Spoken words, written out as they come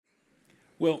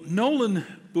Well, Nolan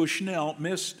Bushnell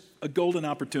missed a golden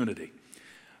opportunity.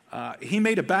 He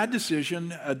made a bad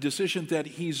decision, a decision that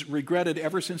he's regretted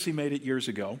ever since he made it years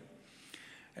ago.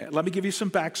 Let me give you some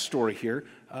backstory here.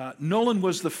 Nolan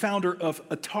was the founder of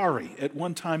Atari, at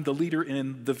one time the leader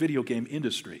in the video game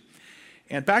industry.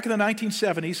 And back in the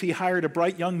 1970s, he hired a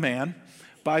bright young man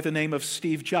by the name of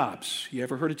Steve Jobs. You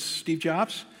ever heard of Steve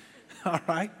Jobs? All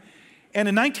right. And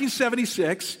in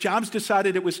 1976, Jobs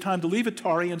decided it was time to leave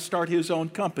Atari and start his own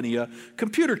company, a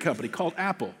computer company called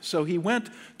Apple. So he went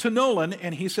to Nolan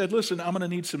and he said, listen, I'm going to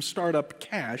need some startup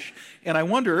cash, and I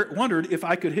wondered if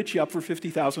I could hit you up for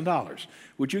 $50,000.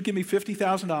 Would you give me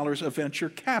 $50,000 of venture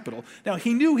capital? Now,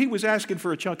 he knew he was asking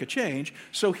for a chunk of change,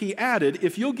 so he added,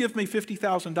 if you'll give me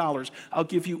 $50,000, I'll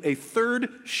give you a third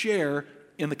share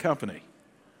in the company.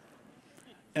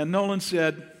 And Nolan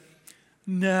said,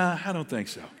 nah, I don't think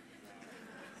so.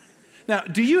 Now,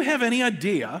 do you have any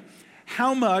idea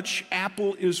how much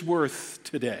Apple is worth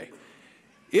today?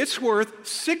 It's worth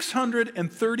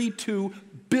 $632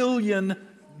 billion.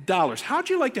 How'd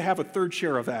you like to have a third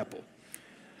share of Apple?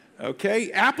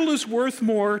 Okay, Apple is worth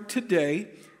more today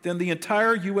than the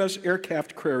entire U.S.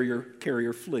 aircraft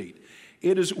carrier fleet.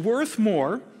 It is worth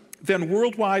more than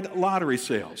worldwide lottery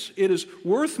sales. It is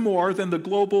worth more than the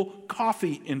global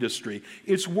coffee industry.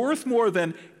 It's worth more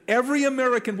than every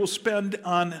American will spend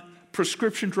on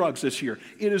prescription drugs this year.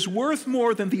 It is worth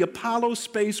more than the Apollo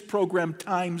space program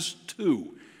times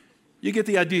 2. You get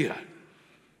the idea.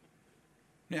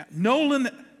 Now, Nolan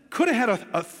could have had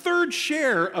a third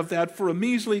share of that for a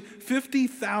measly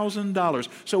 $50,000.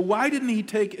 So why didn't he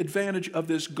take advantage of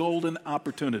this golden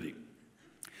opportunity?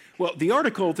 Well, the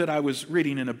article that I was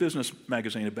reading in a business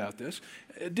magazine about this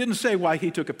didn't say why he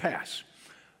took a pass.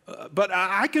 But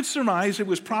I could surmise it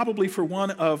was probably for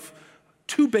one of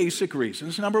two basic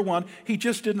reasons. Number one, he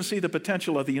just didn't see the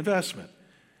potential of the investment.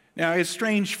 Now, it's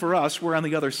strange for us. We're on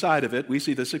the other side of it. We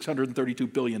see the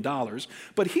 $632 billion.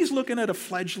 But he's looking at a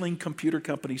fledgling computer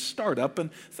company startup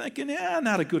and thinking,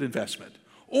 not a good investment.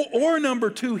 Or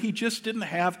number two, he just didn't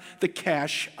have the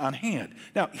cash on hand.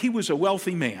 Now, he was a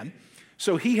wealthy man,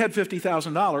 so he had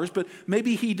 $50,000, but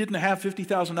maybe he didn't have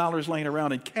 $50,000 laying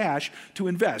around in cash to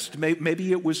invest.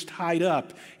 Maybe it was tied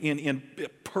up in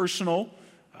personal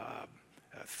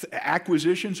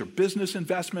acquisitions or business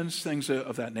investments, things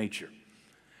of that nature.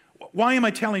 Why am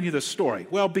I telling you this story?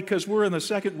 Well, because we're in the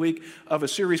second week of a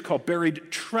series called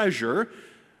Buried Treasure,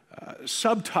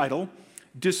 subtitle,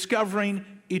 Discovering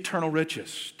Eternal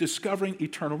Riches. Discovering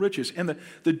Eternal Riches. And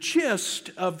the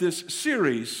gist of this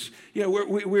series,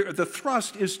 the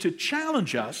thrust is to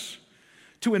challenge us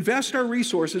to invest our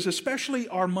resources, especially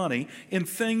our money, in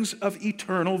things of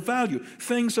eternal value,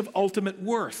 things of ultimate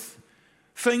worth.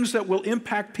 Things that will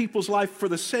impact people's life for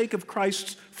the sake of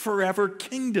Christ's forever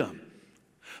kingdom.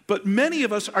 But many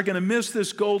of us are going to miss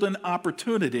this golden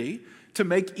opportunity to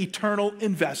make eternal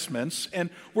investments, and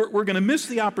we're going to miss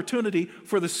the opportunity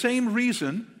for the same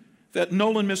reason that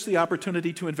Nolan missed the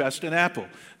opportunity to invest in Apple.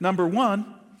 Number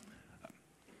one,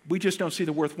 we just don't see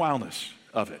the worthwhileness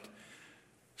of it.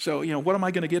 So, what am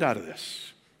I going to get out of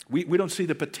this? We don't see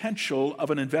the potential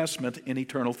of an investment in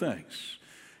eternal things.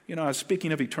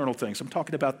 Speaking of eternal things, I'm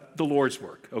talking about the Lord's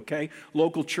work, okay?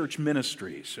 Local church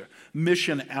ministries,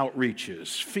 mission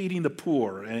outreaches, feeding the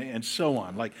poor, and so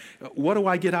on. Like, what do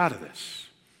I get out of this?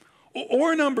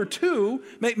 Or number two,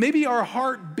 maybe our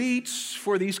heart beats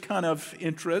for these kind of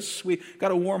interests. We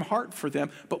got a warm heart for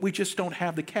them, but we just don't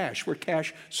have the cash. We're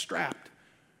cash strapped.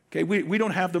 Okay, we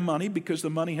don't have the money because the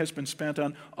money has been spent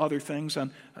on other things,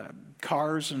 on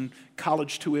cars and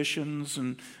college tuitions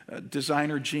and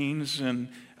designer jeans and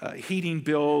heating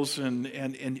bills and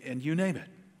you name it.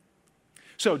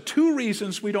 So 2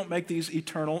 reasons we don't make these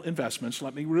eternal investments.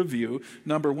 Let me review.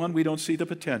 Number 1, we don't see the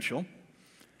potential.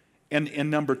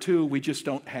 And number 2, we just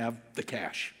don't have the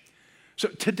cash. So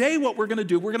today what we're going to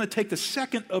do, we're going to take the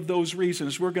second of those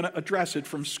reasons. We're going to address it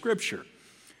from Scripture.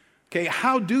 Okay,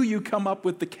 how do you come up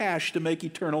with the cash to make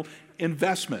eternal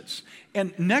investments?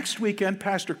 And next weekend,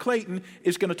 Pastor Clayton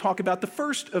is going to talk about the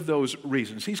first of those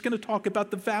reasons. He's going to talk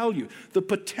about the value, the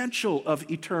potential of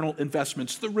eternal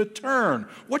investments, the return,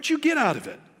 what you get out of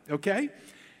it, okay?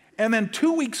 And then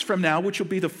 2 weeks from now, which will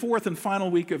be the 4th and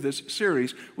final week of this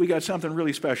series, we got something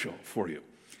really special for you.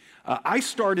 I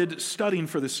started studying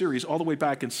for the series all the way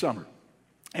back in summer.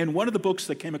 And one of the books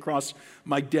that came across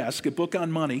my desk, a book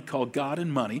on money called God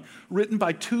and Money, written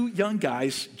by 2 young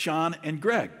guys, John and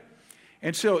Greg.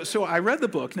 And so I read the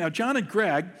book. Now, John and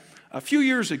Greg, a few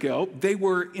years ago, they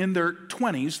were in their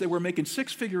 20s. They were making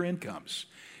 6-figure incomes.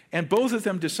 And both of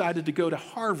them decided to go to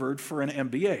Harvard for an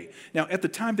MBA. Now, at the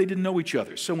time, they didn't know each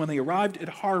other. So when they arrived at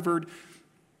Harvard,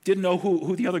 Didn't know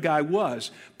who the other guy was.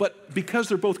 But because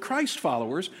they're both Christ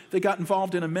followers, they got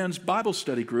involved in a men's Bible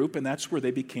study group, and that's where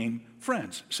they became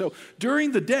friends. So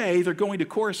during the day, they're going to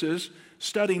courses,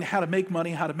 studying how to make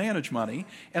money, how to manage money.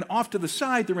 And off to the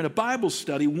side, they're in a Bible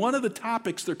study. One of the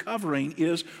topics they're covering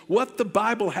is what the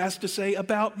Bible has to say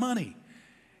about money.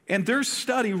 And their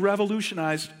study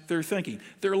revolutionized their thinking.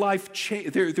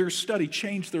 Their study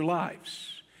changed their lives.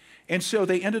 And so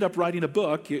they ended up writing a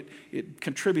book. It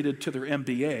contributed to their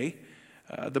MBA.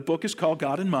 The book is called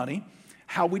God and Money,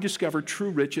 How We Discovered True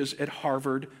Riches at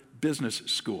Harvard Business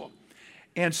School.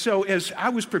 And so as I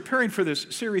was preparing for this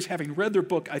series, having read their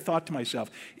book, I thought to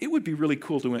myself, it would be really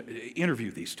cool to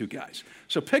interview these two guys.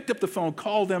 So picked up the phone,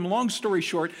 called them. Long story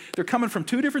short, they're coming from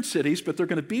two different cities, but they're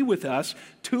going to be with us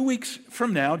 2 weeks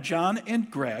from now, John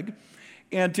and Greg.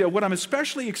 And what I'm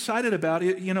especially excited about,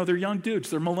 they're young dudes.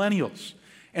 They're millennials.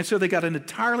 And so they got an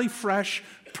entirely fresh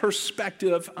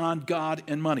perspective on God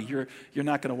and money. You're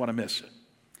not going to want to miss it.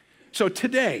 So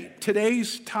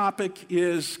today's topic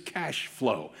is cash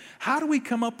flow. How do we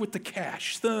come up with the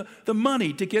cash, the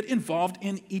money to get involved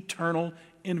in eternal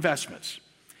investments?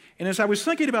 And as I was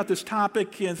thinking about this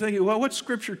topic and thinking, well, what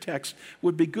scripture text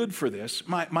would be good for this?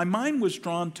 My mind was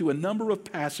drawn to a number of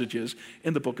passages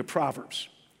in the book of Proverbs.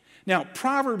 Now,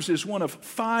 Proverbs is one of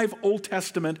 5 Old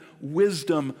Testament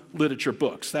wisdom literature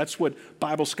books. That's what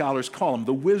Bible scholars call them,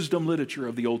 the wisdom literature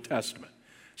of the Old Testament.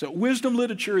 So wisdom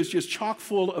literature is just chock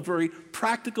full of very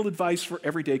practical advice for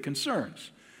everyday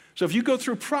concerns. So if you go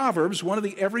through Proverbs, one of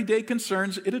the everyday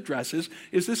concerns it addresses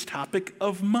is this topic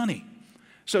of money.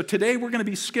 So today we're going to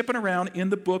be skipping around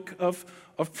in the book of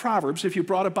Proverbs. If you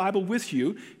brought a Bible with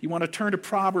you, you want to turn to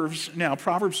Proverbs now.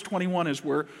 Proverbs 21 is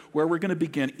where we're going to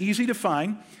begin. Easy to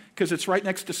find because it's right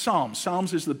next to Psalms.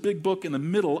 Psalms is the big book in the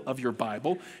middle of your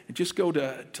Bible. And just go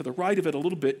to the right of it a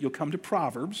little bit, you'll come to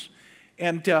Proverbs.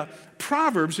 And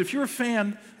Proverbs, if you're a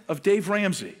fan of Dave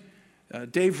Ramsey,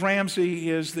 Dave Ramsey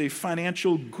is the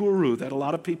financial guru that a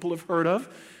lot of people have heard of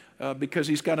because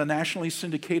he's got a nationally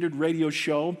syndicated radio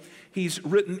show. He's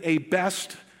written a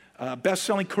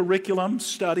best-selling curriculum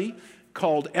study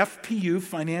called FPU,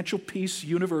 Financial Peace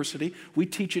University. We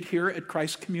teach it here at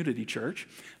Christ Community Church.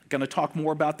 I'm going to talk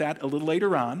more about that a little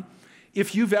later on.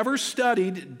 If you've ever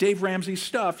studied Dave Ramsey's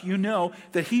stuff, you know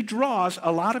that he draws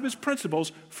a lot of his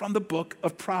principles from the book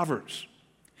of Proverbs.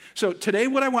 So today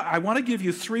what I want to give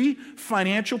you 3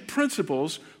 financial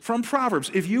principles from Proverbs.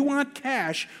 If you want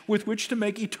cash with which to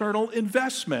make eternal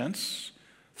investments,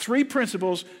 3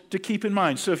 principles to keep in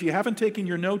mind. So if you haven't taken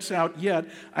your notes out yet,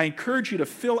 I encourage you to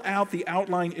fill out the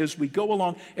outline as we go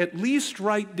along. At least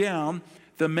write down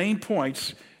the main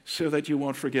points so that you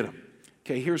won't forget them.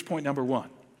 Okay, here's point number 1.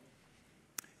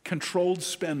 Controlled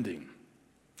spending.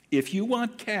 If you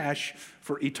want cash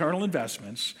for eternal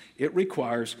investments, it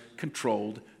requires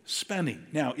controlled spending.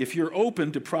 Now, if you're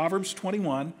open to Proverbs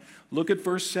 21, look at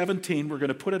verse 17. We're going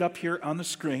to put it up here on the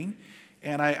screen.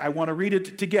 And I want to read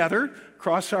it together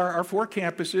across our 4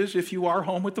 campuses. If you are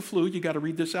home with the flu, you got to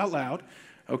read this out loud.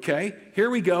 Okay,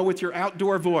 here we go with your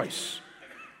outdoor voice.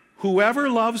 Whoever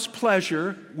loves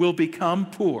pleasure will become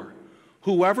poor.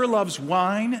 Whoever loves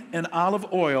wine and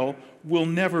olive oil will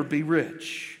never be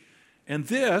rich. And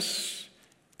this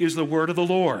is the word of the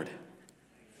Lord.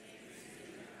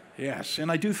 Yes,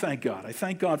 and I do thank God. I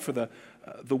thank God for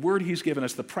the word he's given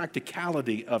us, the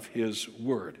practicality of his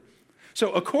word.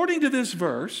 So according to this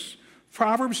verse,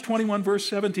 Proverbs 21, verse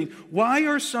 17, why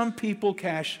are some people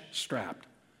cash strapped?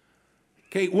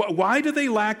 Okay, why do they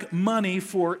lack money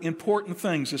for important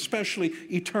things, especially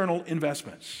eternal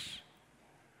investments?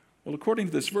 Well, according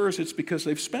to this verse, it's because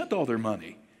they've spent all their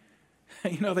money.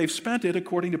 They've spent it,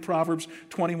 according to Proverbs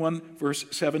 21, verse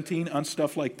 17, on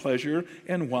stuff like pleasure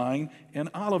and wine and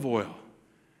olive oil.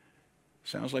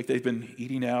 Sounds like they've been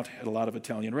eating out at a lot of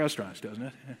Italian restaurants, doesn't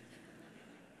it?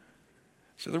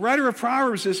 So the writer of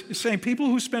Proverbs is saying people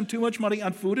who spend too much money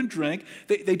on food and drink,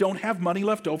 they don't have money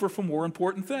left over for more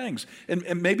important things.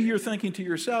 And maybe you're thinking to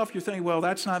yourself, you're thinking, well,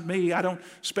 that's not me. I don't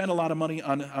spend a lot of money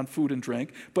on food and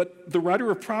drink. But the writer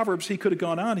of Proverbs, he could have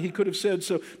gone on. He could have said,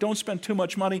 so don't spend too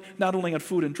much money not only on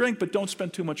food and drink, but don't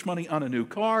spend too much money on a new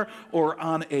car or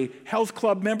on a health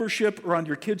club membership or on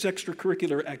your kids'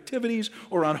 extracurricular activities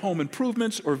or on home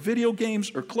improvements or video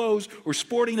games or clothes or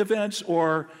sporting events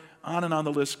or on and on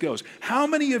the list goes. How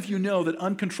many of you know that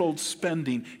uncontrolled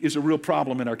spending is a real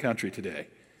problem in our country today?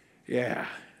 Yeah,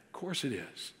 of course it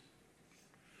is.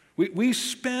 We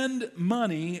spend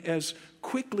money as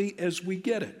quickly as we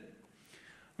get it.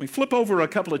 I mean, flip over a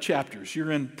couple of chapters.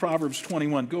 You're in Proverbs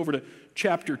 21. Go over to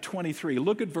chapter 23.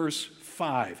 Look at verse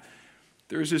 5.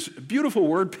 There's this beautiful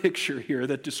word picture here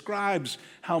that describes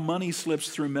how money slips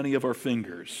through many of our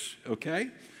fingers,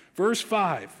 okay? Verse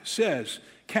 5 says,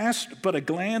 cast but a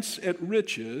glance at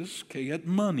riches, okay, at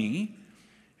money,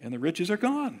 and the riches are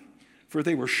gone. For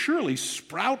they will surely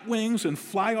sprout wings and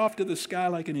fly off to the sky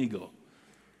like an eagle.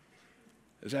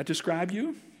 Does that describe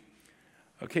you?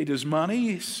 Okay, does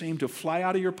money seem to fly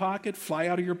out of your pocket, fly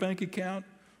out of your bank account,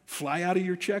 fly out of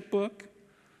your checkbook?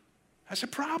 That's a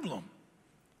problem.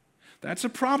 That's a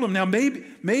problem. Now,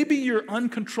 maybe your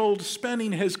uncontrolled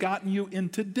spending has gotten you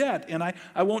into debt, and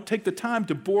I won't take the time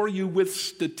to bore you with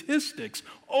statistics,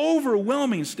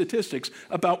 overwhelming statistics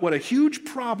about what a huge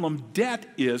problem debt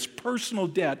is, personal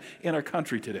debt, in our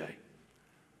country today.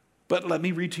 But let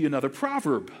me read to you another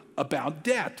proverb about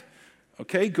debt.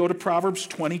 Okay, go to Proverbs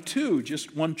 22,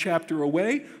 just one chapter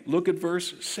away. Look at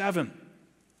verse 7. It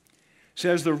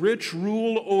says, the rich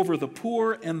rule over the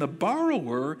poor, and the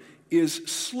borrower is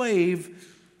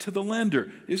slave to the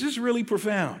lender. This is really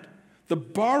profound. The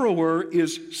borrower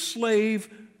is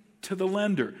slave to the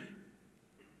lender.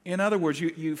 In other words,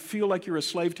 you feel like you're a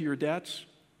slave to your debts?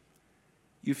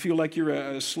 You feel like you're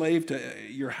a slave to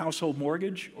your household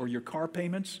mortgage or your car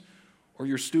payments or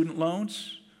your student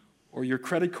loans or your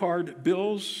credit card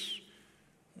bills?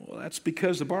 Well, that's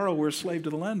because the borrower is slave to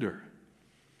the lender.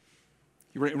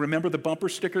 You remember the bumper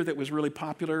sticker that was really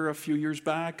popular a few years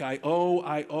back? I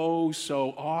owe,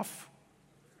 so off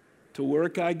to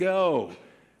work I go.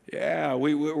 Yeah,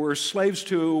 we're slaves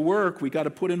to work. We got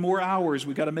to put in more hours.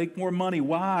 We got to make more money.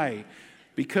 Why?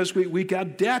 Because we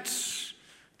got debts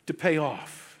to pay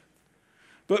off.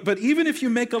 But even if you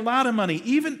make a lot of money,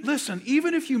 even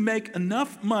if you make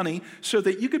enough money so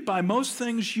that you could buy most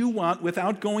things you want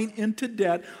without going into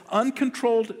debt,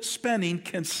 uncontrolled spending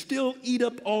can still eat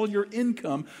up all your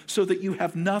income so that you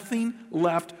have nothing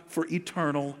left for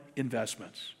eternal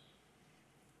investments.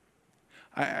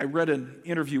 I read an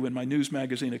interview in my news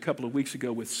magazine a couple of weeks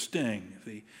ago with Sting,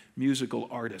 the musical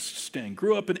artist Sting.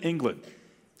 Grew up in England.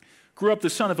 Grew up the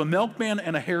son of a milkman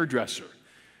and a hairdresser.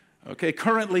 Okay,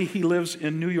 currently he lives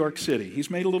in New York City. He's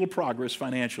made a little progress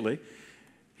financially.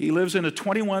 He lives in a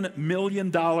 $21 million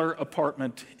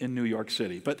apartment in New York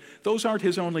City. But those aren't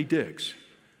his only digs.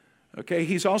 Okay,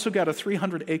 he's also got a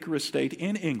 300-acre estate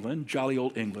in England, jolly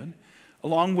old England,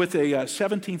 along with a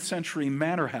 17th century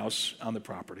manor house on the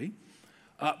property.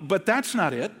 But that's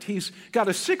not it. He's got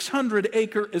a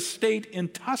 600-acre estate in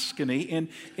Tuscany in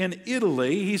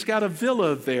Italy. He's got a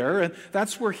villa there, and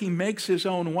that's where he makes his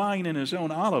own wine and his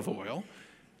own olive oil.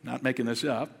 Not making this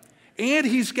up. And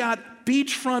he's got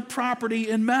beachfront property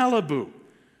in Malibu.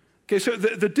 Okay, so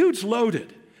the dude's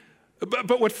loaded.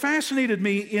 But what fascinated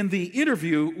me in the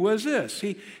interview was this.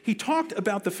 He talked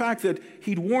about the fact that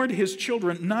he'd warned his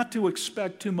children not to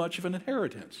expect too much of an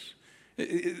inheritance.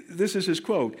 This is his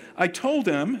quote. I told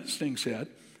them, Sting said,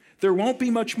 there won't be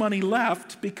much money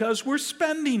left because we're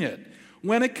spending it.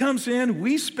 When it comes in,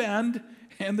 we spend,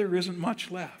 and there isn't much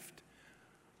left.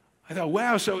 I thought,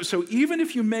 wow, so even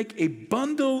if you make a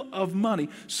bundle of money,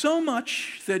 so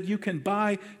much that you can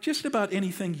buy just about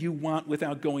anything you want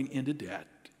without going into debt,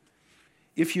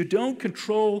 if you don't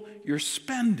control your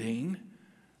spending,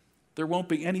 there won't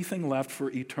be anything left for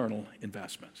eternal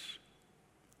investments.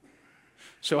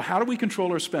 So how do we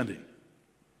control our spending?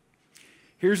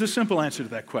 Here's a simple answer to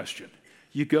that question.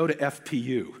 You go to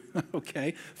FPU,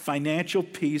 okay? Financial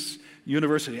Peace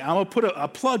University. I'm going to put a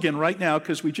plug in right now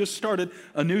because we just started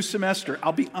a new semester.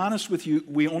 I'll be honest with you,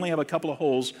 we only have a couple of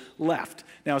holes left.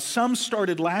 Now, some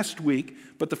started last week,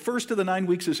 but the first of the 9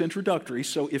 weeks is introductory,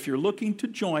 so if you're looking to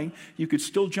join, you could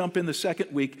still jump in the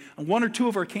second week. On one or two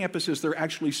of our campuses, they're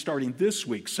actually starting this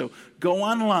week, so go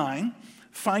online.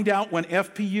 Find out when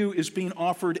FPU is being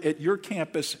offered at your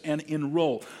campus and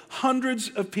enroll. Hundreds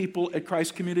of people at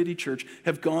Christ Community Church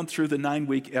have gone through the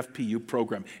 9-week FPU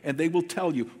program, and they will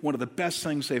tell you one of the best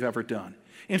things they've ever done.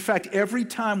 In fact, every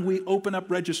time we open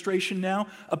up registration now,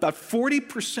 about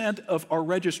 40% of our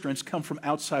registrants come from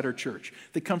outside our church.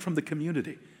 They come from the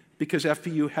community because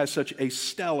FPU has such a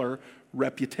stellar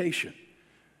reputation.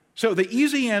 So the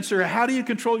easy answer, how do you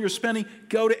control your spending?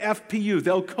 Go to FPU.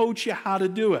 They'll coach you how to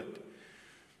do it.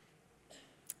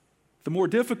 The more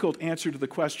difficult answer to the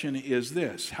question is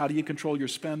this. How do you control your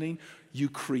spending? You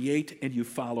create and you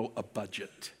follow a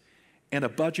budget. And a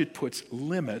budget puts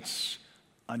limits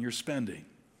on your spending.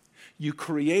 You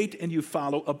create and you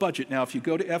follow a budget. Now, if you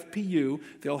go to FPU,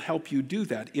 they'll help you do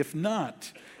that. If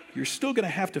not, you're still going to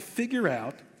have to figure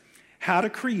out how to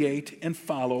create and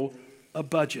follow a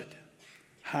budget.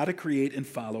 How to create and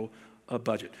follow a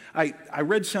budget. I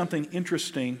read something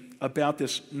interesting about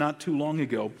this not too long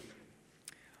ago.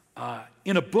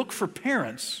 In a book for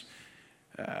parents,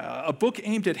 a book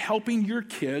aimed at helping your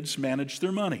kids manage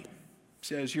their money. It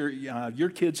says your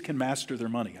kids can master their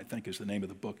money, I think is the name of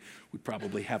the book. We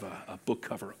probably have a book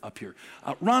cover up here.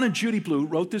 Ron and Judy Blue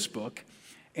wrote this book,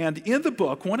 and in the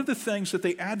book, one of the things that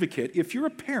they advocate, if you're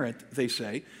a parent, they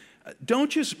say, don't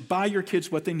just buy your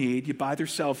kids what they need. You buy their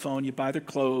cell phone, you buy their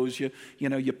clothes, you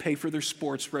pay for their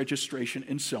sports registration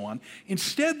and so on.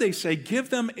 Instead, they say, give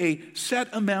them a set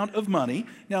amount of money.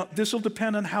 Now, this will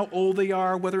depend on how old they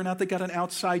are, whether or not they got an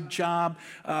outside job,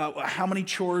 how many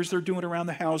chores they're doing around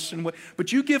the house, and what.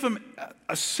 But you give them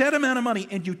a set amount of money,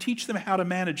 and you teach them how to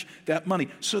manage that money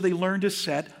so they learn to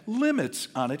set limits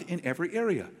on it in every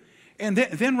area. And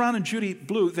then Ron and Judy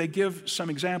Blue, they give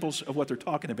some examples of what they're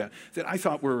talking about that I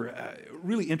thought were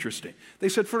really interesting. They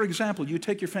said, for example, you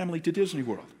take your family to Disney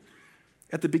World.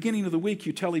 At the beginning of the week,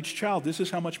 you tell each child, this is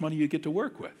how much money you get to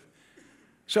work with.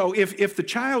 So if the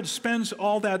child spends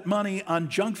all that money on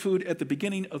junk food at the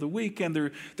beginning of the week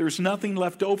and there's nothing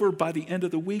left over by the end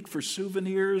of the week for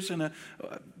souvenirs and a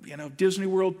Disney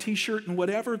World t-shirt and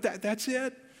whatever, that's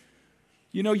it.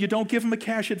 You don't give them a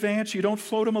cash advance. You don't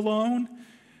float them alone.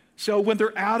 So when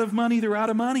they're out of money, they're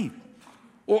out of money.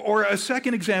 Or a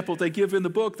second example they give in the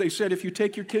book, they said if you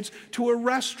take your kids to a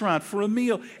restaurant for a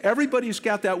meal, everybody's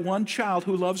got that one child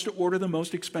who loves to order the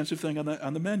most expensive thing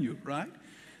on the menu, right?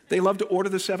 They love to order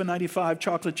the $7.95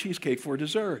 chocolate cheesecake for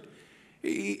dessert.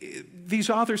 These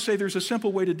authors say there's a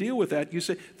simple way to deal with that. You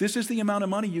say, this is the amount of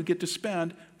money you get to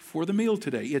spend for the meal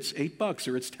today. It's $8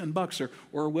 or it's $10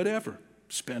 or whatever.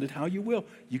 Spend it how you will.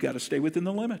 You got to stay within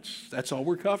the limits. That's all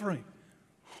we're covering.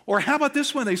 Or how about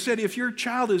this one? They said if your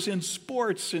child is in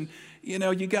sports and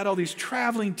you got all these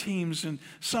traveling teams and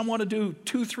some want to do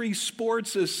 2-3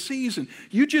 sports a season,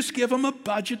 you just give them a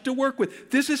budget to work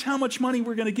with. This is how much money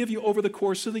we're going to give you over the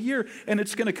course of the year. And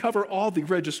it's going to cover all the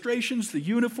registrations, the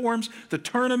uniforms, the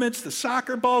tournaments, the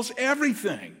soccer balls,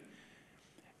 everything.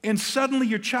 And suddenly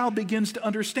your child begins to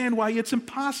understand why it's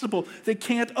impossible. They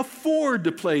can't afford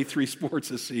to play 3 sports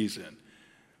a season.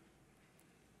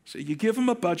 So you give them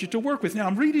a budget to work with. Now,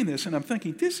 I'm reading this and I'm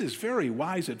thinking, this is very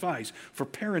wise advice for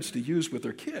parents to use with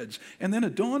their kids. And then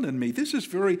it dawned on me, this is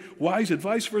very wise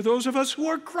advice for those of us who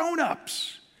are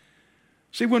grown-ups.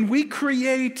 See, when we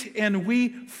create and we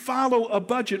follow a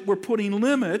budget, we're putting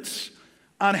limits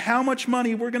on how much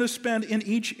money we're going to spend in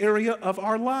each area of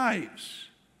our lives.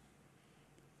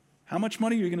 How much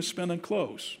money are you going to spend on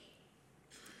clothes?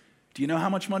 Do you know how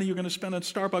much money you're going to spend on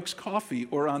Starbucks coffee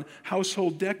or on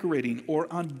household decorating or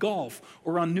on golf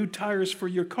or on new tires for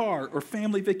your car or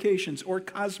family vacations or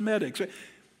cosmetics?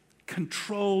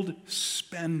 Controlled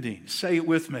spending. Say it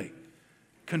with me.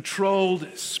 Controlled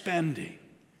spending.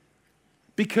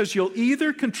 Because you'll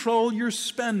either control your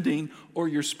spending or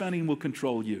your spending will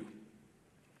control you.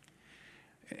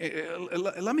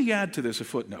 Let me add to this a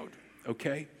footnote,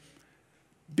 okay?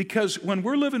 Because when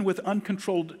we're living with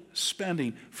uncontrolled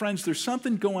spending, friends, there's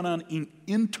something going on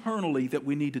internally that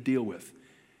we need to deal with.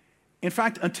 In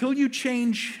fact, until you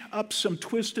change up some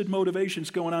twisted motivations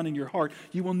going on in your heart,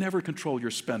 you will never control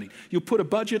your spending. You'll put a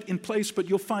budget in place, but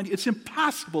you'll find it's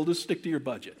impossible to stick to your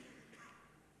budget.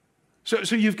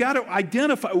 So you've got to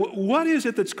identify what is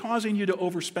it that's causing you to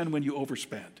overspend when you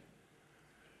overspend.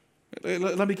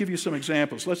 Let me give you some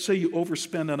examples. Let's say you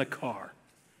overspend on a car.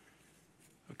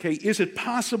 Okay, is it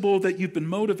possible that you've been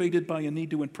motivated by a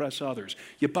need to impress others?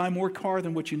 You buy more car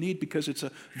than what you need because it's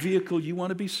a vehicle you want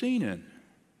to be seen in.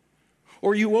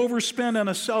 Or you overspend on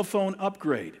a cell phone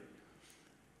upgrade.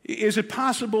 Is it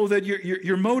possible that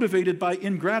you're motivated by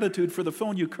ingratitude for the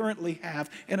phone you currently have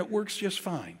and it works just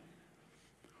fine?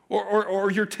 Or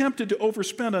you're tempted to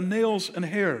overspend on nails and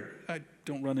hair. I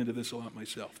don't run into this a lot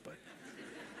myself, but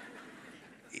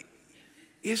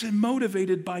is it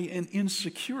motivated by an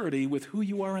insecurity with who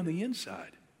you are on the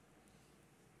inside?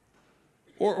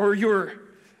 Or you're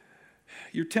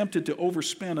tempted to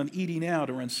overspend on eating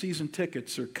out or on season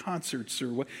tickets or concerts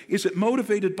or what? Is it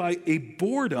motivated by a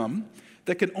boredom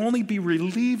that can only be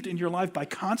relieved in your life by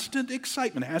constant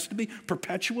excitement? It has to be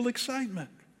perpetual excitement.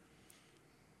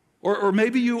 Or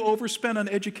maybe you overspend on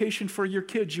education for your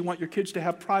kids. You want your kids to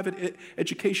have private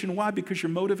education. Why? Because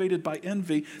you're motivated by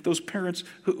envy, those parents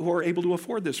who are able to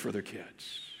afford this for their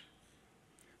kids.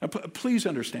 Now, please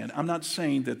understand, I'm not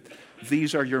saying that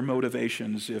these are your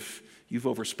motivations if you've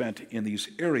overspent in these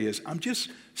areas. I'm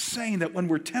just saying that when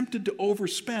we're tempted to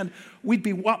overspend, we'd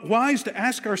be wise to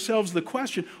ask ourselves the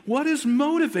question, what is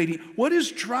motivating, what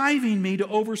is driving me to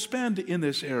overspend in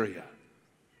this area?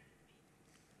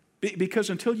 Because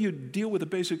until you deal with the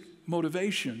basic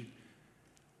motivation,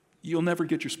 you'll never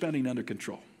get your spending under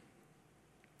control.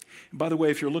 And by the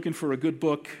way, if you're looking for a good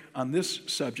book on this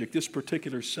subject, this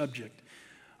particular subject,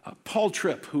 Paul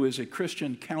Tripp, who is a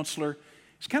Christian counselor,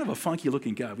 he's kind of a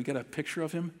funky-looking guy. We got a picture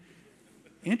of him.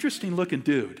 Interesting-looking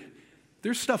dude.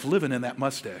 There's stuff living in that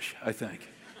mustache, I think.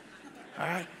 All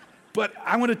right? But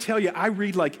I want to tell you, I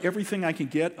read like everything I can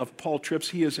get of Paul Tripp.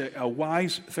 He is a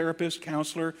wise therapist,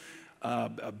 counselor,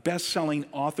 a best-selling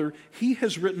author. He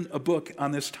has written a book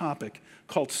on this topic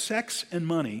called Sex and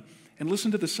Money. And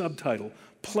listen to the subtitle,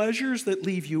 Pleasures That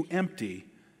Leave You Empty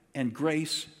and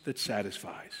Grace That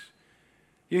Satisfies.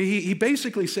 He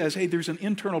basically says, hey, there's an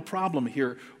internal problem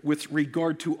here with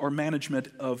regard to our management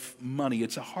of money.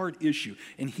 It's a hard issue,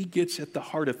 and he gets at the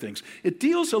heart of things. It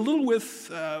deals a little with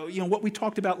what we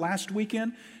talked about last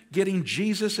weekend, getting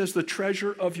Jesus as the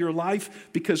treasure of your life,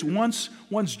 because once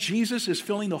Jesus is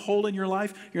filling the hole in your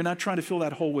life, you're not trying to fill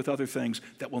that hole with other things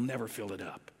that will never fill it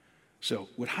up. So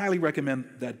would highly recommend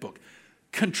that book.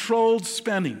 Controlled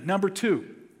spending. Number 2,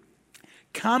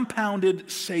 compounded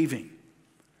saving.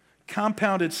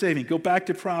 Compounded saving. Go back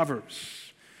to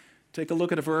Proverbs. Take a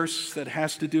look at a verse that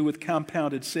has to do with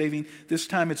compounded saving. This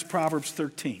time it's Proverbs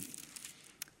 13.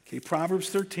 Okay, Proverbs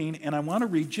 13, and I want to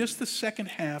read just the second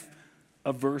half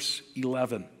of verse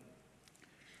 11.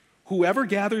 Whoever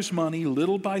gathers money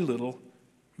little by little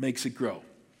makes it grow.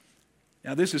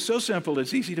 Now, this is so simple,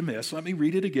 it's easy to miss. Let me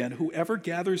read it again. Whoever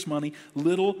gathers money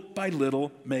little by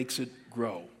little makes it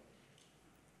grow.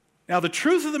 Now, the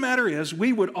truth of the matter is,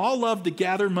 we would all love to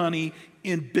gather money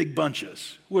in big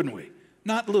bunches, wouldn't we?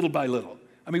 Not little by little.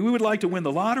 I mean, we would like to win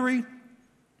the lottery,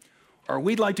 or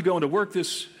we'd like to go into work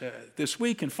this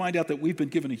week and find out that we've been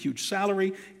given a huge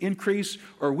salary increase,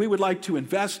 or we would like to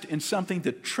invest in something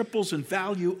that triples in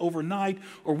value overnight,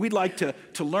 or we'd like to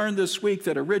learn this week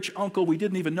that a rich uncle we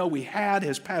didn't even know we had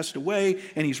has passed away,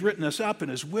 and he's written us up in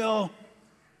his will.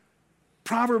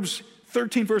 Proverbs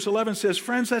 13 verse 11 says,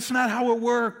 friends, that's not how it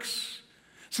works.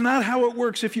 It's not how it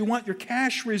works. If you want your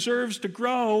cash reserves to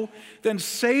grow, then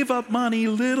save up money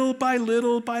little by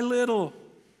little by little.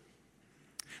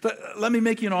 Let me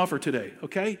make you an offer today,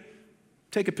 okay?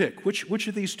 Take a pick. Which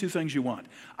of these two things you want?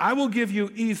 I will give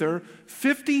you either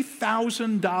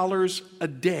 $50,000 a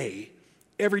day,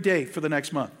 every day for the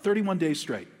next month, 31 days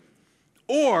straight.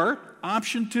 Or,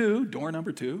 option 2, door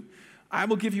number 2, I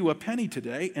will give you a penny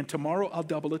today, and tomorrow I'll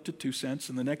double it to 2 cents,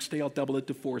 and the next day I'll double it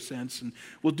to 4 cents, and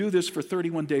we'll do this for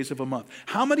 31 days of a month.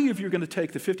 How many of you are going to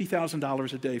take the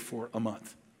 $50,000 a day for a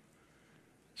month?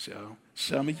 So,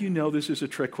 some of you know this is a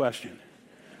trick question.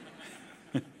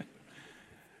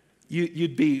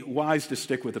 You'd be wise to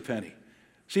stick with a penny.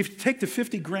 See, if you take the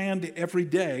 50 grand every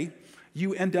day,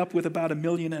 you end up with about $1.5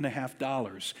 million.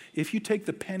 If you take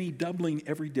the penny doubling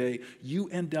every day, you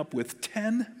end up with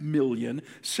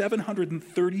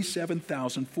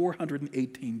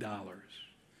 $10,737,418.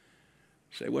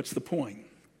 Say, what's the point?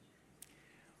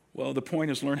 Well, the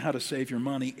point is learn how to save your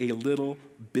money a little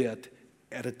bit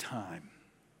at a time.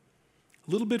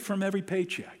 A little bit from every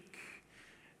paycheck,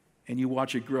 and you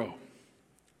watch it grow.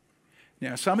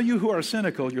 Now, some of you who are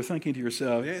cynical, you're thinking to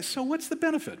yourself, so what's the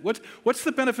benefit? What's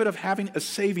the benefit of having a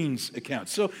savings account?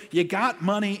 So you got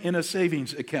money in a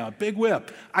savings account. Big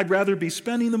whip. I'd rather be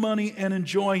spending the money and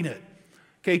enjoying it.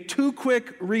 Okay, 2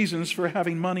 quick reasons for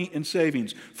having money in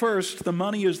savings. First, the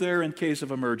money is there in case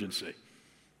of emergency.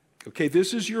 Okay,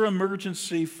 this is your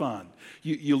emergency fund.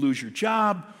 You lose your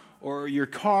job, or your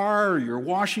car or your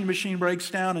washing machine breaks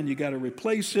down and you got to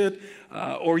replace it,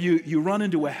 or you run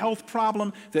into a health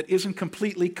problem that isn't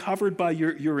completely covered by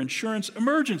your insurance.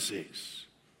 Emergencies.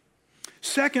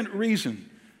 Second reason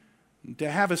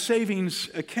to have a savings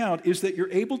account is that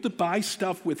you're able to buy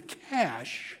stuff with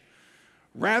cash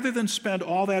rather than spend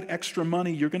all that extra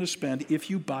money you're going to spend if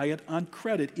you buy it on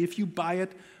credit, if you buy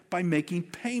it by making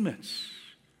payments.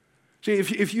 See,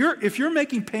 if you're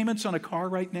making payments on a car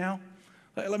right now,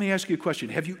 let me ask you a question.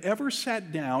 Have you ever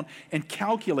sat down and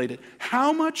calculated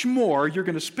how much more you're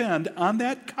going to spend on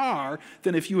that car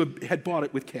than if you had bought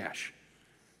it with cash?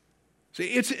 See,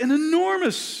 it's an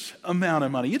enormous amount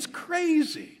of money. It's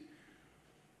crazy.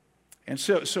 And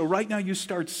so right now you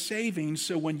start saving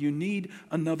so when you need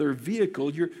another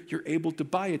vehicle, you're able to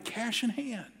buy it cash in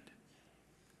hand.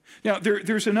 Now,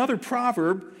 there's another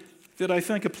proverb that I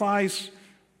think applies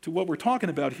to what we're talking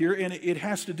about here, and it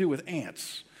has to do with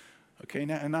ants. Okay,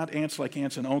 not ants like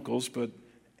aunts and uncles, but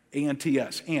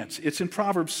A-N-T-S, ants. It's in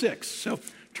Proverbs 6. So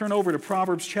turn over to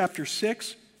Proverbs chapter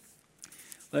 6.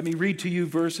 Let me read to you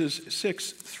verses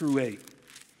 6 through 8.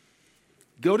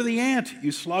 Go to the ant,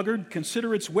 you sluggard,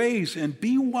 consider its ways, and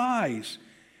be wise.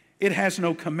 It has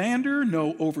no commander,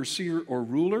 no overseer or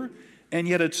ruler, and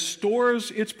yet it stores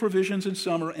its provisions in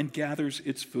summer and gathers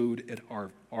its food at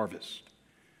harvest.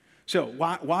 So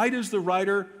why does the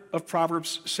writer of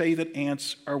Proverbs say that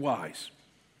ants are wise?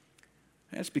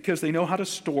 That's because they know how to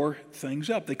store things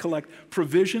up. They collect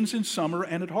provisions in summer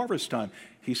and at harvest time.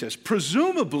 He says,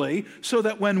 presumably so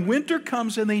that when winter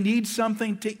comes and they need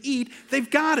something to eat, they've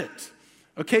got it.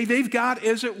 Okay, they've got,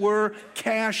 as it were,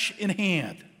 cash in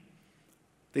hand.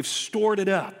 They've stored it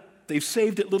up. They've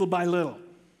saved it little by little.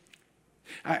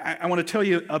 I want to tell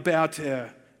you about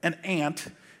an aunt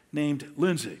named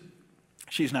Lindsay.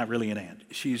 She's not really an aunt.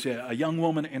 She's a young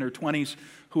woman in her 20s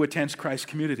who attends Christ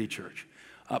Community Church.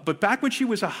 But back when she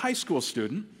was a high school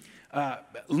student,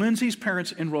 Lindsay's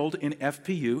parents enrolled in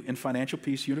FPU, in Financial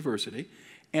Peace University,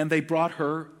 and they brought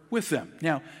her with them.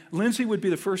 Now, Lindsay would be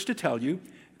the first to tell you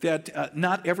that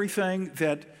not everything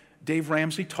that Dave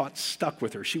Ramsey taught stuck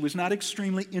with her. She was not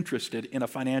extremely interested in a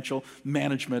financial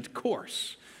management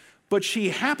course. But she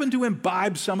happened to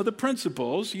imbibe some of the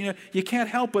principles. You know, you can't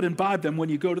help but imbibe them when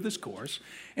you go to this course.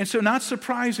 And so not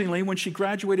surprisingly, when she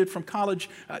graduated from college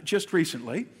just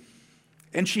recently,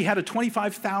 and she had a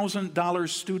 $25,000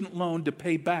 student loan to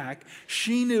pay back,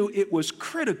 she knew it was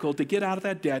critical to get out of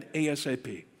that debt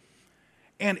ASAP.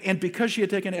 And because she had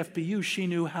taken FPU, she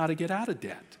knew how to get out of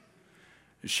debt.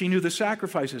 She knew the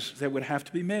sacrifices that would have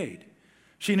to be made.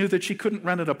 She knew that she couldn't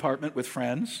rent an apartment with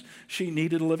friends. She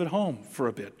needed to live at home for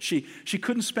a bit. She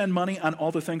couldn't spend money on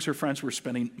all the things her friends were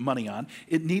spending money on.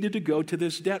 It needed to go to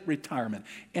this debt retirement.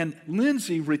 And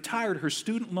Lindsay retired her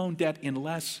student loan debt in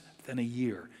less than a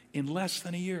year. In less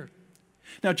than a year.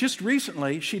 Now, just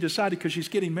recently, she decided, because she's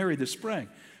getting married this spring,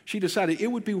 she decided it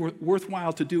would be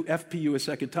worthwhile to do FPU a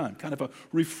second time, kind of a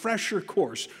refresher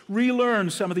course, relearn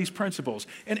some of these principles.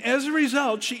 And as a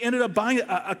result, she ended up buying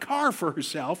a car for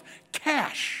herself,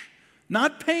 cash,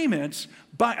 not payments,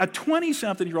 by a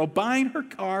 20-something-year-old buying her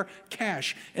car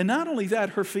cash. And not only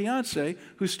that, her fiance,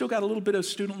 who's still got a little bit of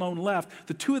student loan left,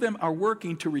 the two of them are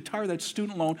working to retire that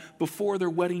student loan before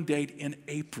their wedding date in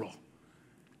April.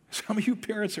 Some of you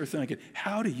parents are thinking,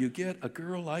 how do you get a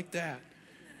girl like that?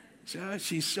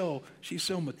 She's so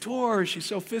mature, she's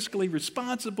so fiscally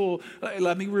responsible.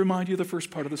 Let me remind you of the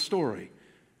first part of the story.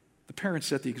 The parents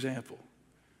set the example.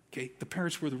 Okay, the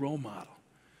parents were the role model.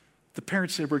 The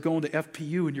parents said, we're going to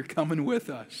FPU and you're coming with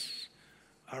us.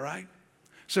 All right?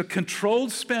 So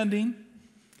controlled spending,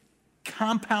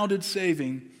 compounded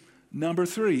saving. Number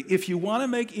 3, if you want to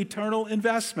make eternal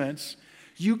investments,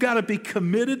 you got to be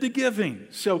committed to giving.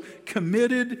 So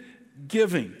committed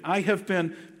giving. I have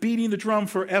been beating the drum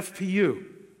for FPU.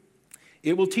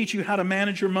 It will teach you how to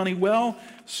manage your money well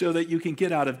so that you can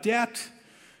get out of debt,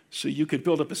 so you could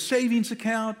build up a savings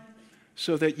account,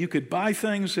 so that you could buy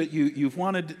things that you've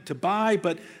wanted to buy.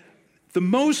 But the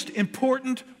most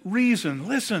important reason,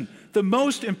 listen, the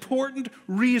most important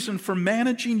reason for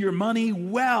managing your money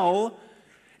well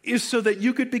is so that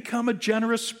you could become a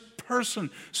generous person,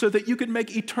 so that you can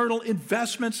make eternal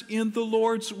investments in the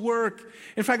Lord's work.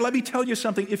 In fact, let me tell you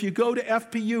something. If you go to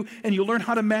FPU and you learn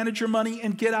how to manage your money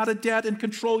and get out of debt and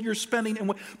control your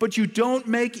spending, but you don't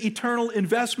make eternal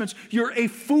investments, you're a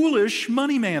foolish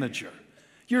money manager.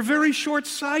 You're very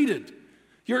short-sighted.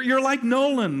 You're like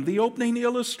Nolan, the opening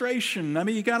illustration. I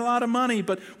mean, you got a lot of money,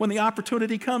 but when the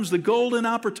opportunity comes, the golden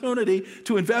opportunity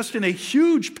to invest in a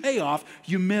huge payoff,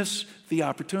 you miss the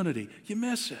opportunity. You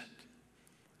miss it.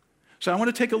 So I want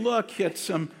to take a look at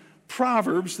some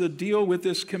Proverbs that deal with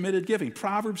this committed giving.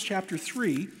 Proverbs chapter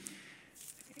 3,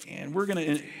 and we're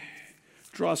going to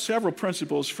draw several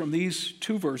principles from these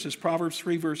two verses, Proverbs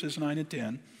 3, verses 9 and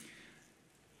 10.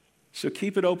 So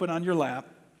keep it open on your lap.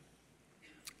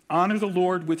 Honor the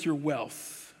Lord with your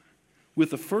wealth, with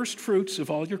the first fruits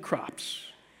of all your crops,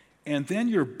 and then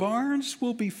your barns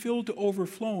will be filled to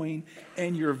overflowing,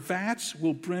 and your vats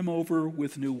will brim over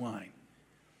with new wine.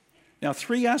 Now,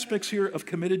 3 aspects here of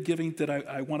committed giving that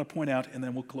I want to point out, and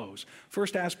then we'll close.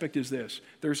 First aspect is this.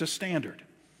 There's a standard.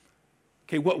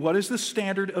 Okay, what is the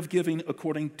standard of giving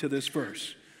according to this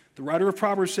verse? The writer of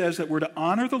Proverbs says that we're to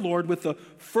honor the Lord with the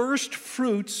first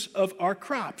fruits of our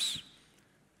crops.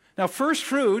 Now, first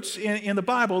fruits in the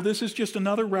Bible, this is just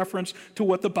another reference to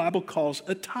what the Bible calls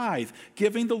a tithe,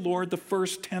 giving the Lord the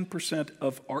first 10%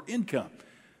 of our income.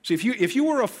 So if you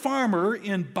were a farmer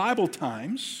in Bible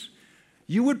times,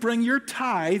 you would bring your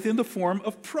tithe in the form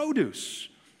of produce.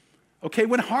 Okay,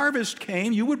 when harvest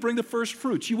came, you would bring the first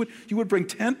fruits. You would bring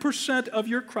 10% of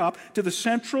your crop to the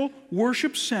central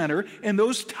worship center, and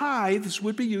those tithes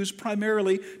would be used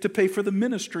primarily to pay for the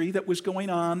ministry that was going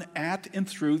on at and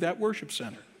through that worship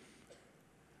center.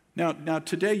 Now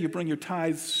today you bring your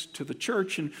tithes to the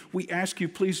church, and we ask you,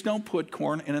 please don't put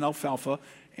corn and an alfalfa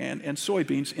and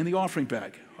soybeans in the offering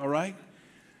bag, all right?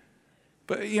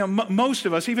 But most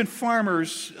of us, even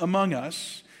farmers among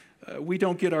us, we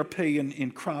don't get our pay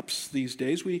in crops these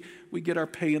days. We get our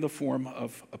pay in the form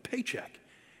of a paycheck.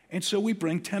 And so we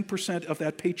bring 10% of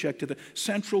that paycheck to the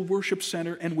Central Worship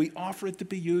Center, and we offer it to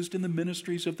be used in the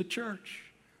ministries of the church.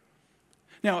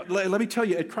 Now, let me tell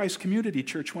you, at Christ Community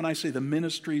Church, when I say the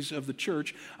ministries of the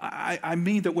church, I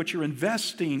mean that what you're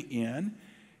investing in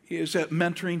is at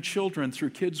mentoring children through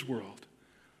Kids World.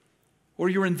 Or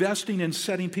you're investing in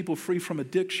setting people free from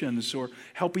addictions or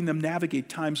helping them navigate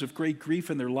times of great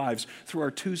grief in their lives through our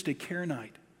Tuesday Care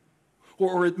Night.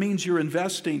 Or it means you're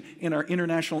investing in our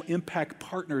international impact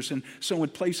partners. And so in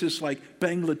places like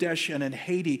Bangladesh and in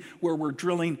Haiti, where we're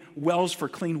drilling wells for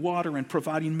clean water and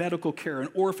providing medical care and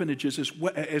orphanages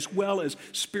as well as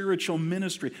spiritual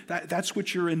ministry, that's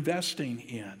what you're investing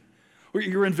in. Or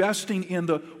you're investing in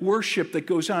the worship that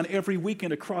goes on every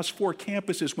weekend across 4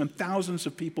 campuses when thousands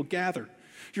of people gather.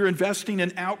 You're investing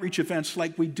in outreach events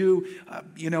like we do,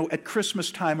 at Christmas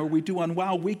time, or we do on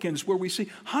Wow Weekends, where we see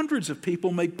hundreds of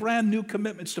people make brand new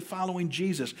commitments to following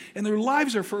Jesus, and their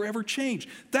lives are forever changed.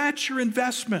 That's your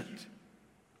investment.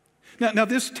 Now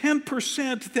this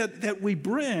 10% that we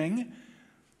bring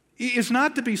is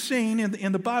not to be seen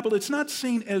in the Bible. It's not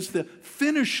seen as the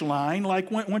finish line, like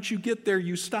once you get there,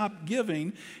 you stop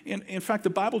giving. In fact, the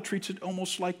Bible treats it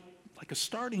almost like a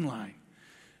starting line.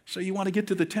 So you want to get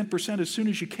to the 10% as soon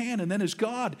as you can, and then as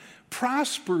God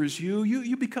prospers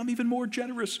you become even more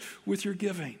generous with your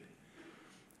giving.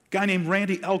 A guy named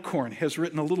Randy Alcorn has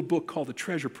written a little book called The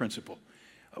Treasure Principle,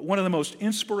 one of the most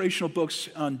inspirational books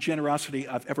on generosity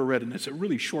I've ever read, and it's a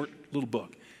really short little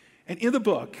book. And in the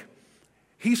book,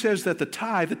 he says that the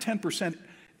tithe, the 10%,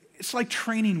 it's like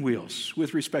training wheels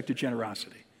with respect to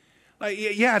generosity.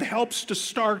 Yeah, it helps to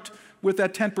start with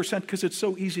that 10% because it's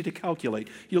so easy to calculate.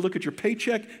 You look at your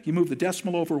paycheck, you move the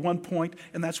decimal over 1 point,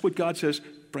 and that's what God says,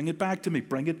 bring it back to me,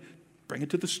 bring it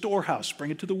to the storehouse, bring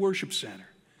it to the worship center.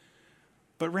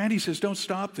 But Randy says, don't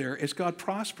stop there. As God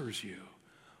prospers you,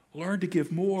 learn to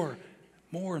give more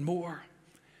and more.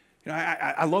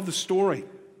 I love the story.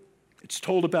 It's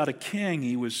told about a king.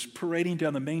 He was parading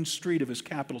down the main street of his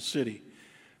capital city,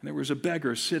 and there was a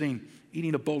beggar sitting,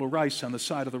 eating a bowl of rice on the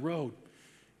side of the road.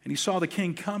 And he saw the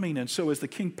king coming, and so as the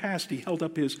king passed, he held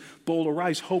up his bowl of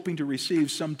rice, hoping to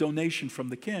receive some donation from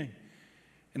the king.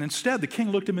 And instead, the king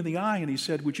looked him in the eye, and he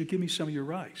said, would you give me some of your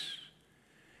rice?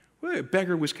 Well, the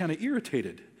beggar was kind of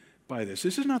irritated by this.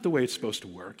 This is not the way it's supposed to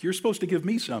work. You're supposed to give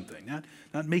me something,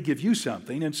 not me give you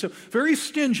something. And so very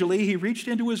stingily, he reached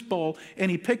into his bowl,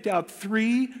 and he picked out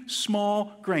 3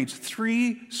 small grains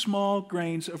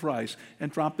of rice,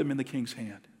 and dropped them in the king's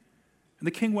hand. And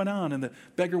the king went on, and the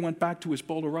beggar went back to his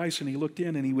bowl of rice, and he looked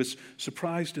in, and he was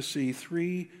surprised to see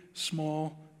 3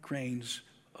 small grains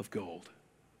of gold.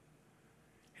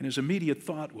 And his immediate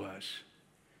thought was,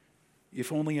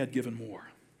 if only I'd given more.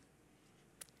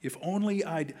 If only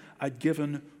I'd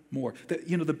given more.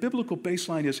 The biblical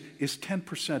baseline is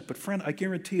 10%, but friend, I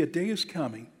guarantee a day is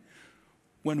coming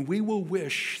when we will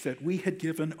wish that we had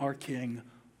given our king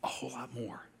a whole lot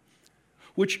more.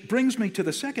 Which brings me to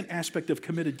the second aspect of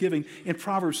committed giving in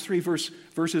Proverbs 3,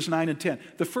 verses 9 and 10.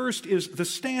 The first is the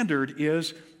standard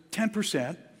is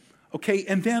 10%, okay?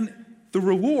 And then the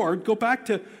reward, go back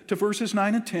to verses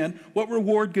 9 and 10. What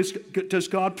reward does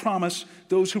God promise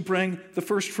those who bring the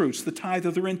first fruits, the tithe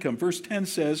of their income? Verse 10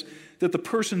 says that the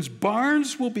person's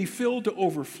barns will be filled to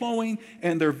overflowing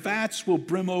and their vats will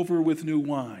brim over with new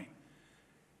wine.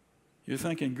 You're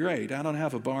thinking, great, I don't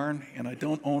have a barn and I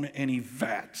don't own any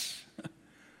vats.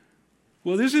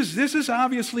 Well, this is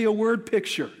obviously a word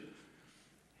picture.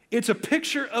 It's a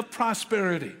picture of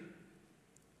prosperity.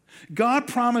 God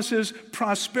promises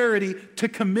prosperity to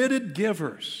committed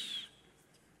givers.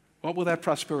 What will that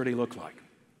prosperity look like?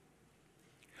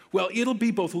 Well, it'll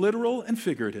be both literal and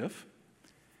figurative,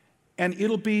 and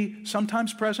it'll be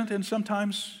sometimes present and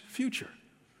sometimes future.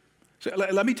 So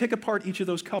let me take apart each of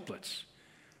those couplets.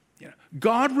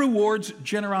 God rewards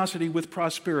generosity with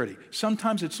prosperity.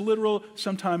 Sometimes it's literal,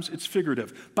 sometimes it's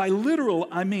figurative. By literal,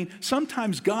 I mean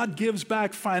sometimes God gives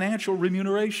back financial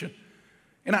remuneration.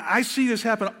 And I see this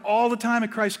happen all the time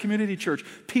at Christ Community Church.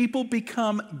 People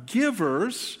become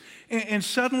givers, and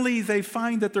suddenly they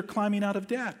find that they're climbing out of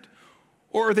debt.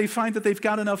 Or they find that they've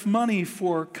got enough money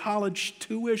for college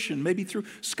tuition, maybe through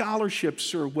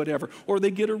scholarships or whatever. Or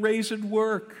they get a raise at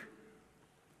work.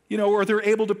 Or they're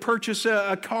able to purchase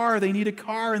a car. They need a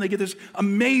car, and they get this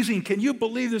amazing, can you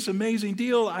believe this amazing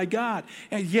deal I got?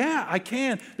 And yeah, I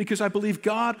can, because I believe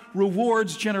God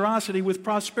rewards generosity with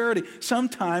prosperity.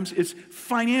 Sometimes it's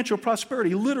financial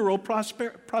prosperity, literal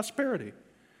prosperity.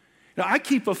 Now, I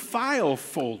keep a file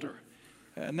folder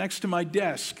next to my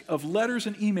desk of letters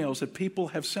and emails that people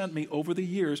have sent me over the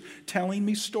years telling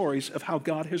me stories of how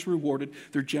God has rewarded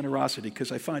their generosity, because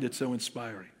I find it so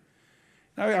inspiring.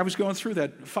 I was going through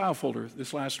that file folder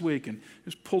this last week and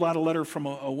just pulled out a letter from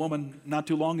a woman not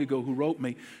too long ago who wrote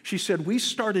me. She said, we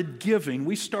started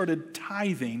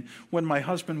tithing when my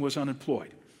husband was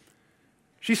unemployed.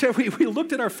 She said, we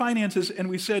looked at our finances and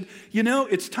we said,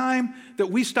 it's time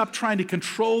that we stop trying to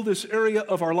control this area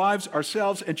of our lives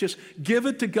ourselves and just give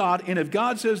it to God. And if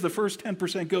God says the first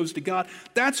 10% goes to God,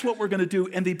 that's what we're going to do.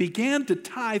 And they began to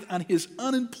tithe on his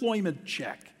unemployment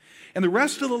check. And the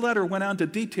rest of the letter went on to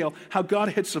detail how God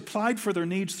had supplied for their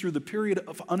needs through the period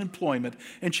of unemployment.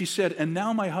 And she said, and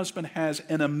now my husband has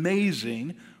an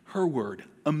amazing, her word,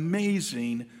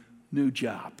 amazing new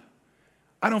job.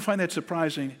 I don't find that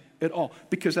surprising at all,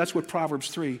 because that's what Proverbs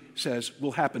 3 says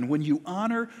will happen. When you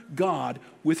honor God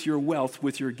with your wealth,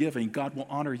 with your giving, God will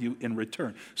honor you in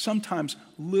return. Sometimes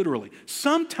literally,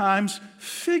 sometimes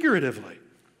figuratively.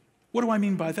 What do I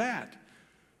mean by that?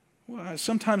 Well,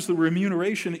 sometimes the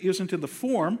remuneration isn't in the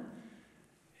form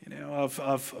of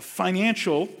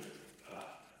financial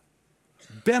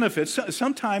benefits.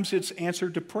 Sometimes it's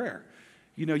answered to prayer.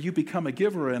 You become a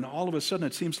giver and all of a sudden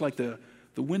it seems like the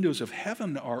windows of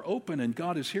heaven are open and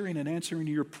God is hearing and answering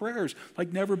your prayers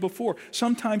like never before.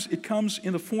 Sometimes it comes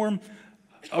in the form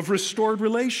of restored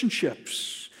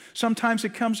relationships. Sometimes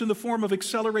it comes in the form of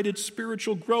accelerated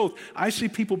spiritual growth. I see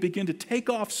people begin to take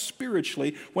off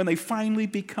spiritually when they finally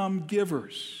become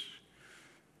givers.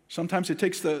 Sometimes it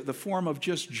takes the form of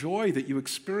just joy that you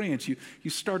experience. You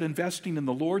start investing in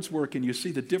the Lord's work and you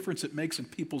see the difference it makes in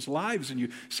people's lives and you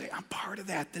say, I'm part of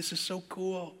that. This is so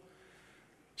cool.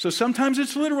 So sometimes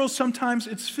it's literal, sometimes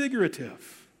it's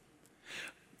figurative.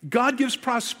 God gives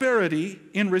prosperity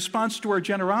in response to our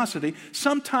generosity.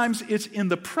 Sometimes it's in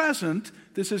the present.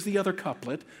 This is the other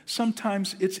couplet.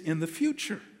 Sometimes it's in the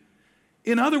future.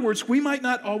 In other words, we might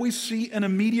not always see an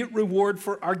immediate reward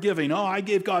for our giving. Oh, I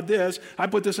gave God this. I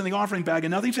put this in the offering bag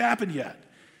and nothing's happened yet.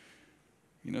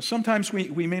 Sometimes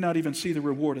we may not even see the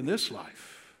reward in this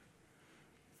life.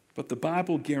 But the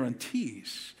Bible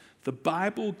guarantees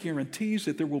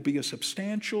that there will be a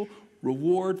substantial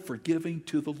reward for giving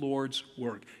to the Lord's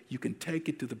work. You can take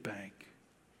it to the bank.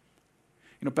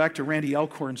 Back to Randy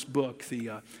Alcorn's book,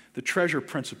 The Treasure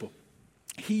Principle.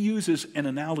 He uses an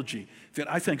analogy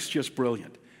that I think is just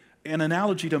brilliant. An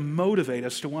analogy to motivate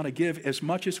us to want to give as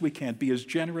much as we can, be as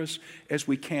generous as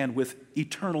we can with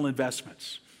eternal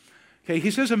investments. Okay,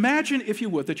 he says, imagine, if you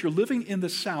would, that you're living in the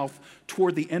South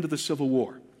toward the end of the Civil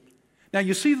War. Now,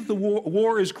 you see that the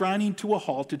war is grinding to a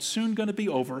halt. It's soon going to be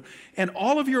over. And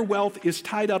all of your wealth is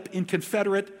tied up in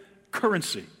Confederate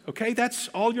currency. Okay? That's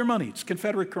all your money. It's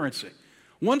Confederate currency.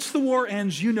 Once the war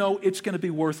ends, it's going to be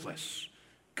worthless.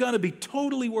 Going to be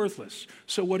totally worthless.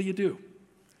 So what do?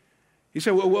 You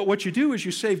say, well, what you do is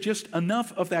you save just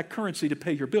enough of that currency to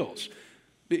pay your bills.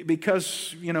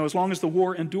 Because, as long as the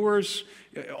war endures,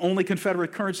 only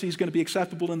Confederate currency is going to be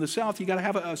acceptable in the South. You got to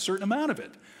have a certain amount of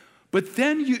it. But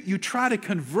then you try to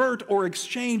convert or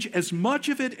exchange as much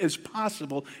of it as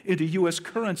possible into U.S.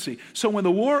 currency. So when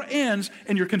the war ends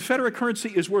and your Confederate currency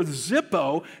is worth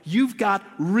Zippo, you've got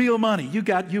real money. You've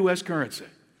got U.S. currency.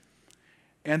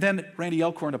 And then Randy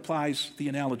Alcorn applies the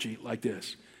analogy like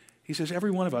this. He says,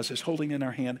 every one of us is holding in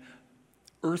our hand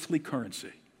earthly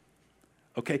currency.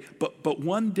 Okay, but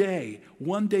one day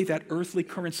that earthly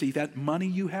currency, that money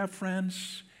you have,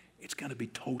 friends, it's going to be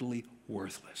totally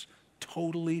worthless.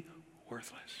 Totally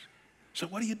worthless. So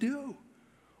what do?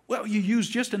 Well, you use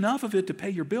just enough of it to pay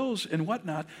your bills and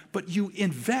whatnot, but you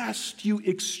invest, you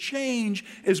exchange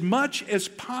as much as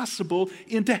possible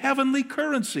into heavenly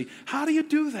currency. How do you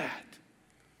do that?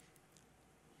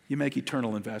 You make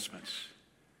eternal investments.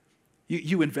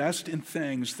 You invest in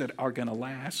things that are going to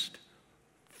last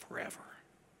forever.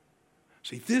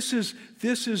 See, this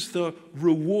is the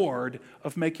reward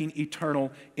of making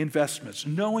eternal investments,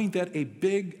 knowing that a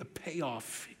big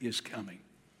payoff is coming.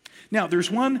 Now, there's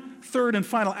one third and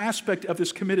final aspect of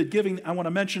this committed giving I want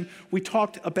to mention. We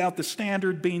talked about the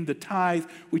standard being the tithe.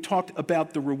 We talked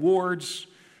about the rewards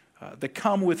that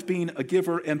come with being a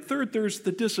giver. And third, there's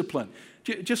the discipline.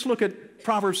 Just look at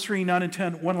Proverbs 3, 9 and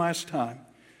 10 one last time.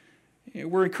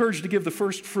 We're encouraged to give the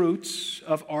first fruits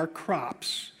of our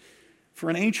crops. For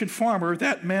an ancient farmer,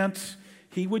 that meant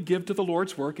he would give to the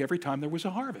Lord's work every time there was a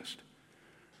harvest.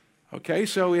 Okay,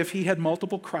 so if he had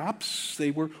multiple crops, they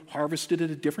were harvested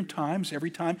at different times. Every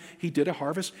time he did a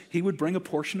harvest, he would bring a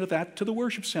portion of that to the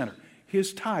worship center.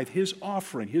 His tithe, his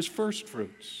offering, his first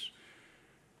fruits.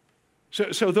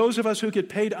 So those of us who get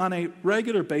paid on a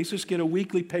regular basis get a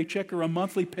weekly paycheck or a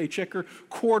monthly paycheck or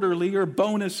quarterly or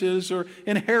bonuses or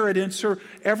inheritance or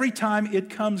every time it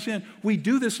comes in. We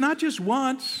do this not just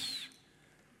once.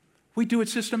 We do it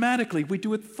systematically. We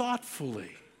do it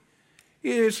thoughtfully.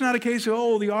 It's not a case of,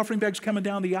 oh, the offering bag's coming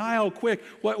down the aisle, quick.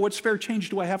 What spare change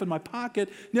do I have in my pocket?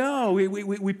 No,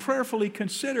 we prayerfully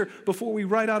consider before we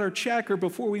write out our check or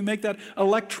before we make that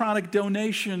electronic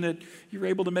donation that you're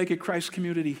able to make at Christ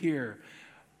Community here.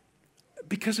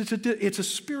 Because it's a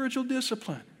spiritual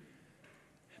discipline.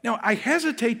 Now, I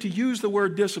hesitate to use the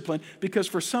word discipline because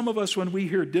for some of us, when we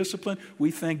hear discipline,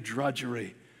 we think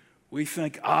drudgery. We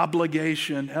think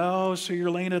obligation. Oh, so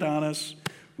you're laying it on us.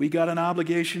 We got an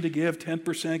obligation to give 10%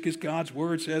 because God's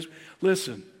word says.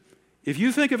 Listen, if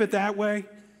you think of it that way,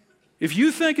 if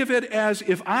you think of it as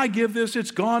if I give this,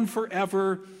 it's gone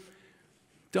forever,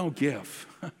 don't give.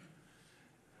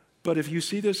 But if you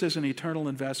see this as an eternal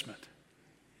investment,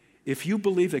 if you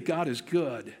believe that God is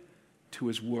good to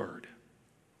his word,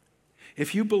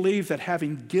 if you believe that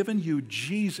having given you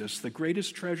Jesus, the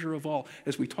greatest treasure of all,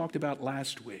 as we talked about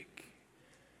last week,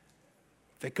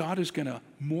 that God is going to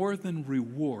more than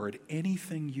reward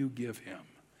anything you give him,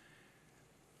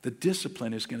 the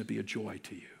discipline is going to be a joy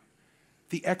to you.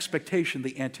 The expectation,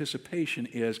 the anticipation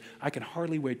is, I can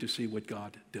hardly wait to see what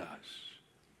God does.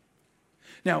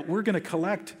 Now, we're going to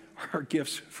collect our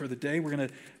gifts for the day. We're going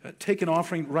to take an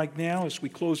offering right now as we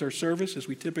close our service, as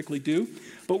we typically do.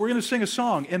 But we're going to sing a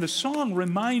song, and the song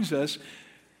reminds us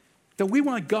that we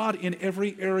want God in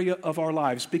every area of our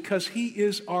lives because he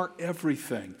is our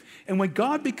everything. And when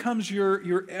God becomes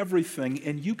your everything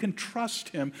and you can trust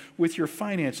him with your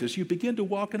finances, you begin to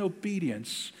walk in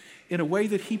obedience in a way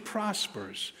that he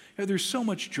prospers. And there's so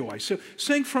much joy. So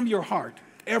sing from your heart,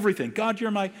 everything. God, you're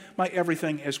my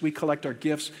everything, as we collect our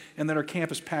gifts, and then our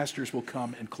campus pastors will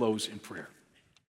come and close in prayer.